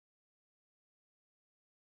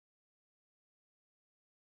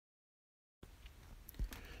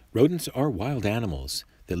Rodents are wild animals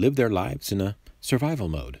that live their lives in a survival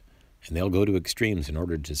mode, and they'll go to extremes in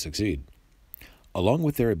order to succeed. Along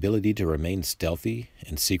with their ability to remain stealthy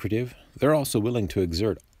and secretive, they're also willing to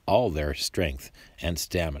exert all their strength and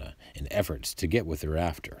stamina in efforts to get what they're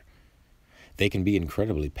after. They can be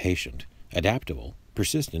incredibly patient, adaptable,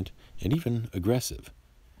 persistent, and even aggressive.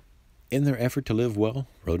 In their effort to live well,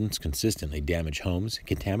 rodents consistently damage homes,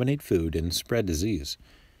 contaminate food, and spread disease.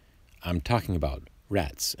 I'm talking about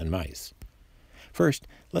rats and mice. First,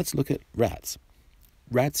 let's look at rats.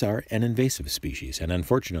 Rats are an invasive species, and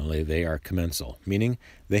unfortunately they are commensal, meaning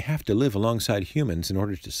they have to live alongside humans in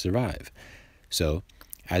order to survive. So,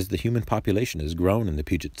 as the human population has grown in the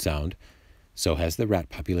Puget Sound, so has the rat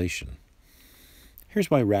population.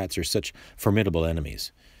 Here's why rats are such formidable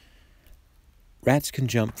enemies. Rats can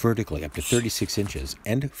jump vertically up to 36 inches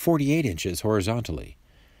and 48 inches horizontally.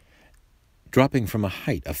 Dropping from a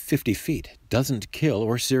height of 50 feet doesn't kill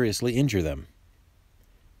or seriously injure them.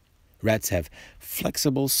 Rats have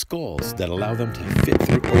flexible skulls that allow them to fit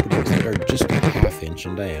through openings that are just a half-inch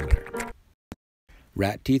in diameter.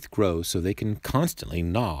 Rat teeth grow so they can constantly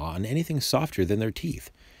gnaw on anything softer than their teeth,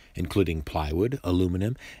 including plywood,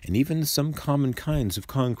 aluminum, and even some common kinds of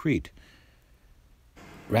concrete.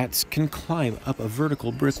 Rats can climb up a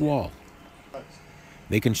vertical brick wall.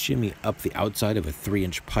 They can shimmy up the outside of a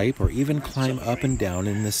 3-inch pipe or even climb up and down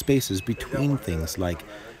in the spaces between things like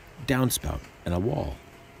downspout and a wall.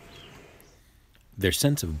 Their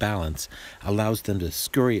sense of balance allows them to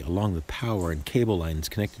scurry along the power and cable lines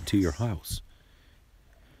connected to your house.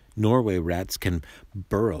 Norway rats can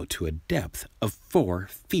burrow to a depth of 4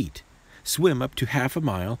 feet, swim up to half a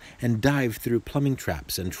mile, and dive through plumbing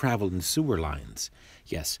traps and travel in sewer lines.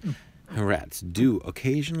 Yes, rats do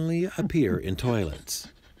occasionally appear in toilets.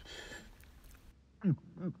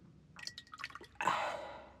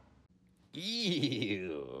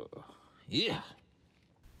 Ew. Yeah.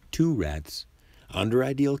 2 rats, under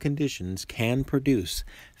ideal conditions, can produce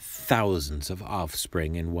thousands of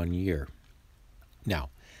offspring in 1 year. Now,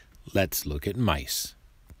 let's look at mice.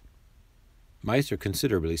 Mice are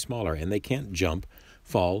considerably smaller, and they can't jump,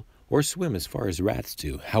 fall, or swim as far as rats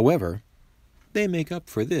do. However, they make up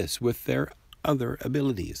for this with their other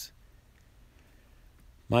abilities.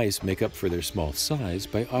 Mice make up for their small size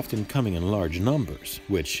by often coming in large numbers,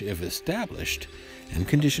 which, if established and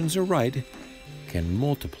conditions are right, can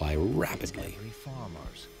multiply rapidly.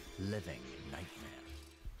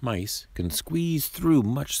 Mice can squeeze through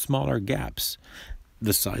much smaller gaps,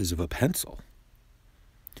 the size of a pencil.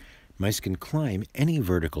 Mice can climb any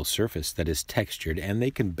vertical surface that is textured, and they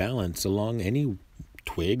can balance along any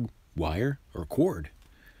twig, wire, or cord.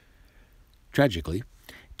 Tragically,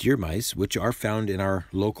 deer mice, which are found in our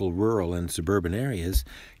local rural and suburban areas,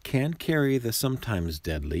 can carry the sometimes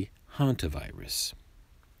deadly hantavirus.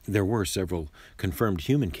 There were several confirmed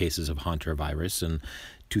human cases of hantavirus in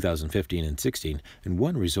 2015 and 16, and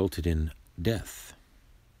one resulted in death.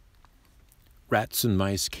 Rats and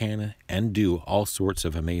mice can and do all sorts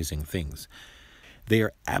of amazing things. They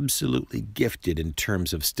are absolutely gifted in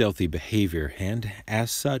terms of stealthy behavior, and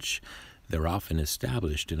as such, they're often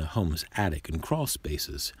established in a home's attic and crawl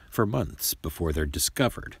spaces for months before they're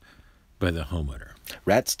discovered by the homeowner.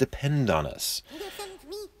 Rats depend on us.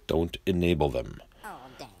 Don't enable them.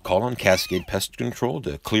 Call on Cascade Pest Control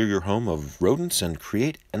to clear your home of rodents and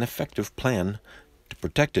create an effective plan to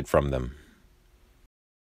protect it from them.